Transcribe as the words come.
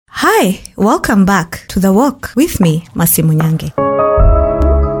Hi, welcome back to The Walk with me, Mercy Munyange.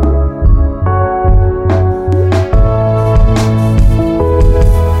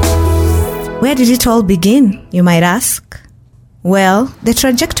 Where did it all begin, you might ask? Well, the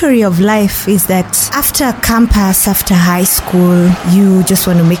trajectory of life is that after campus, after high school, you just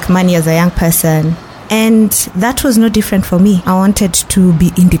want to make money as a young person. And that was no different for me. I wanted to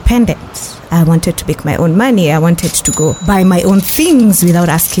be independent. I wanted to make my own money. I wanted to go buy my own things without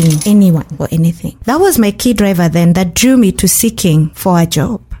asking anyone for anything. That was my key driver then that drew me to seeking for a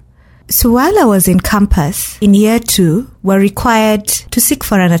job. So while I was in campus, in year 2, we're required to seek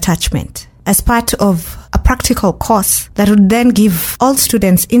for an attachment as part of a practical course that would then give all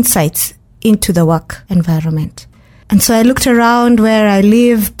students insights into the work environment. And so I looked around where I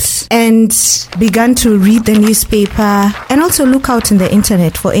lived and began to read the newspaper and also look out in the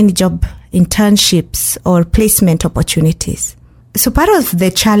internet for any job internships or placement opportunities. So part of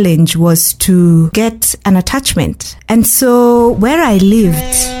the challenge was to get an attachment. And so where I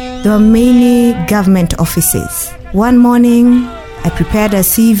lived, there were many government offices. One morning, I prepared a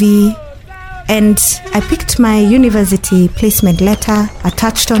CV and I picked my university placement letter,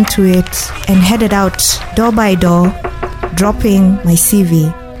 attached onto it, and headed out door by door, dropping my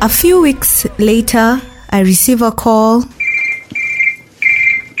CV. A few weeks later, I receive a call. Good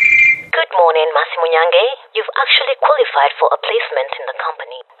morning, Mercy Munyange. You've actually qualified for a placement in the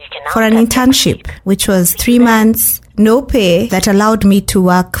company. For an internship, which was 3 months, no pay, that allowed me to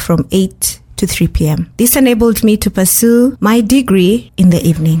work from 8 to 3 p.m. This enabled me to pursue my degree in the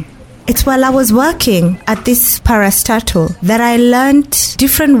evening. It's while I was working at this parastatal that I learned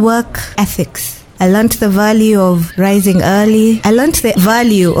different work ethics. I learned the value of rising early. I learned the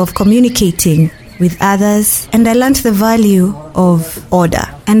value of communicating with others. And I learned the value of order.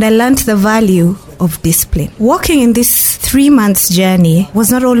 And I learned the value of discipline. Walking in this 3 months journey was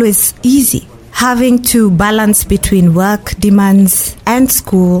not always easy. Having to balance between work demands and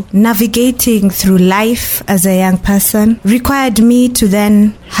school, navigating through life as a young person, required me to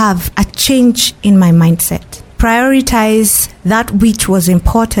then have a change in my mindset. Prioritize that which was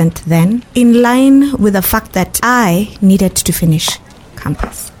important then, in line with the fact that I needed to finish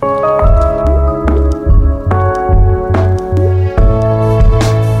campus.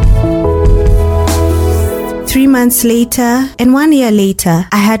 3 months later, and 1 year later,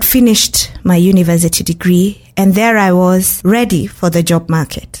 I had finished my university degree, and there I was, ready for the job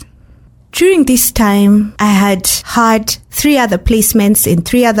market. During this time, I had 3 other placements in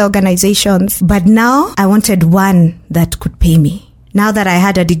 3 other organizations, but now I wanted one that could pay me. Now that I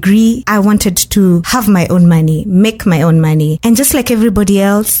had a degree, I wanted to have my own money, make my own money. And just like everybody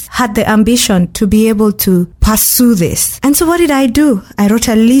else, had the ambition to be able to pursue this. And so what did I do? I wrote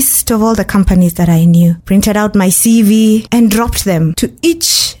a list of all the companies that I knew, printed out my CV, and dropped them to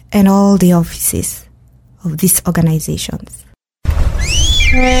each and all the offices of these organizations.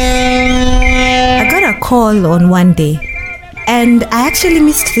 I got a call on one day, and I actually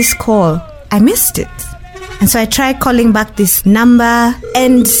missed this call. I missed it. And so I tried calling back this number,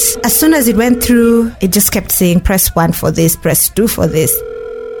 and as soon as it went through, it just kept saying, press 1 for this, press 2 for this.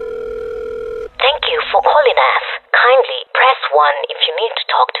 Thank you for calling us. Kindly press 1 if you need to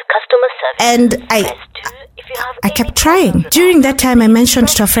talk to customer service. And press 2 if you have I kept trying. During that time, I mentioned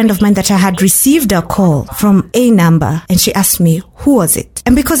to a friend of mine that I had received a call from a number, and she asked me, who was it?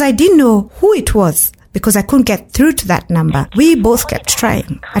 And because I didn't know who it was, because I couldn't get through to that number, we both kept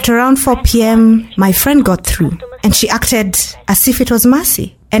trying. At around 4 p.m., my friend got through, and she acted as if it was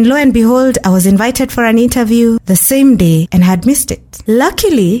Mercy. And lo and behold, I was invited for an interview the same day and had missed it.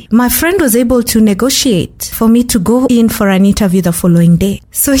 Luckily, my friend was able to negotiate for me to go in for an interview the following day.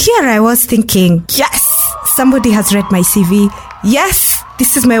 So here I was thinking, yes, somebody has read my CV. Yes,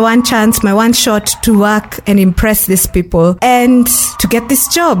 this is my one chance, my one shot to work and impress these people and to get this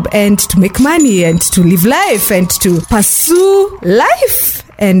job and to make money and to live life and to pursue life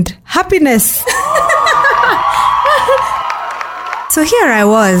and happiness. So here I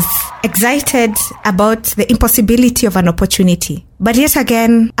was, excited about the impossibility of an opportunity, but yet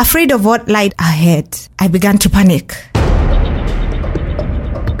again, afraid of what lied ahead. I began to panic.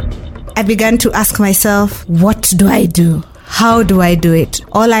 I began to ask myself, what do I do? How do I do it?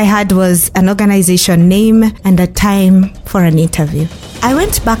 All I had was an organization name and a time for an interview. I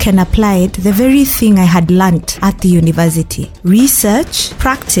went back and applied the very thing I had learnt at the university. Research,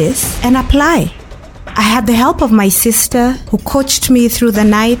 practice, and apply. I had the help of my sister who coached me through the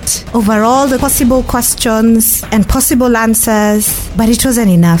night over all the possible questions and possible answers, but it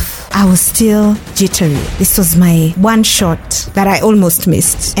wasn't enough. I was still jittery. This was my one shot that I almost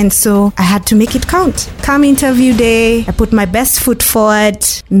missed, and so I had to make it count. Come interview day, I put my best foot forward.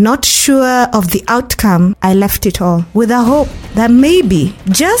 Not sure of the outcome, I left it all with a hope that maybe,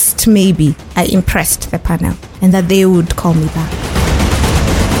 just maybe, I impressed the panel and that they would call me back.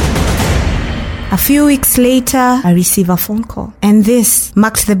 A few weeks later, I received a phone call, and this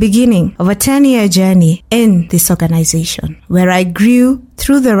marked the beginning of a 10-year journey in this organization, where I grew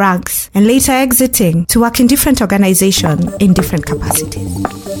through the ranks and later exiting to work in different organizations in different capacities.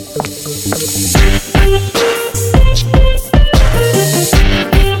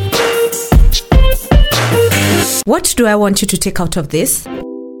 What do I want you to take out of this?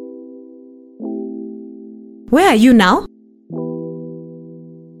 Where are you now?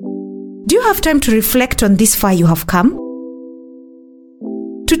 Do you have time to reflect on this far you have come?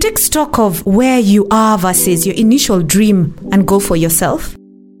 To take stock of where you are versus your initial dream and goal for yourself?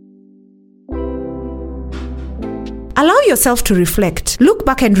 Allow yourself to reflect. Look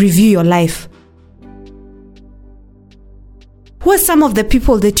back and review your life. Who are some of the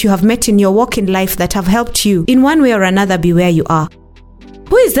people that you have met in your walk in life that have helped you in one way or another be where you are?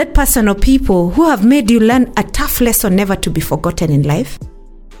 Who is that person or people who have made you learn a tough lesson never to be forgotten in life?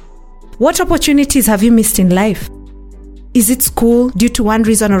 What opportunities have you missed in life? Is it school due to one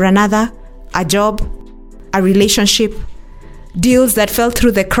reason or another? A job? A relationship? Deals that fell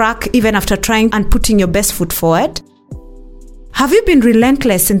through the crack even after trying and putting your best foot forward? Have you been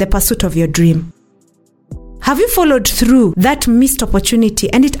relentless in the pursuit of your dream? Have you followed through that missed opportunity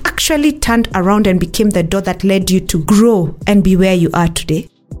and it actually turned around and became the door that led you to grow and be where you are today?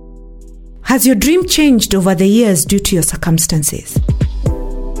 Has your dream changed over the years due to your circumstances?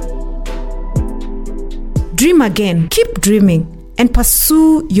 Dream again, keep dreaming, and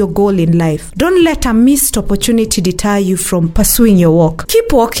pursue your goal in life. Don't let a missed opportunity deter you from pursuing your walk.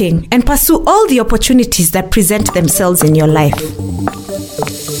 Keep walking and pursue all the opportunities that present themselves in your life.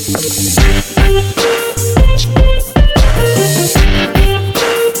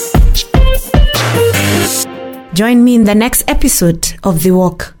 Join me in the next episode of The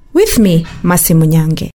Walk with me, Mercy Munyange.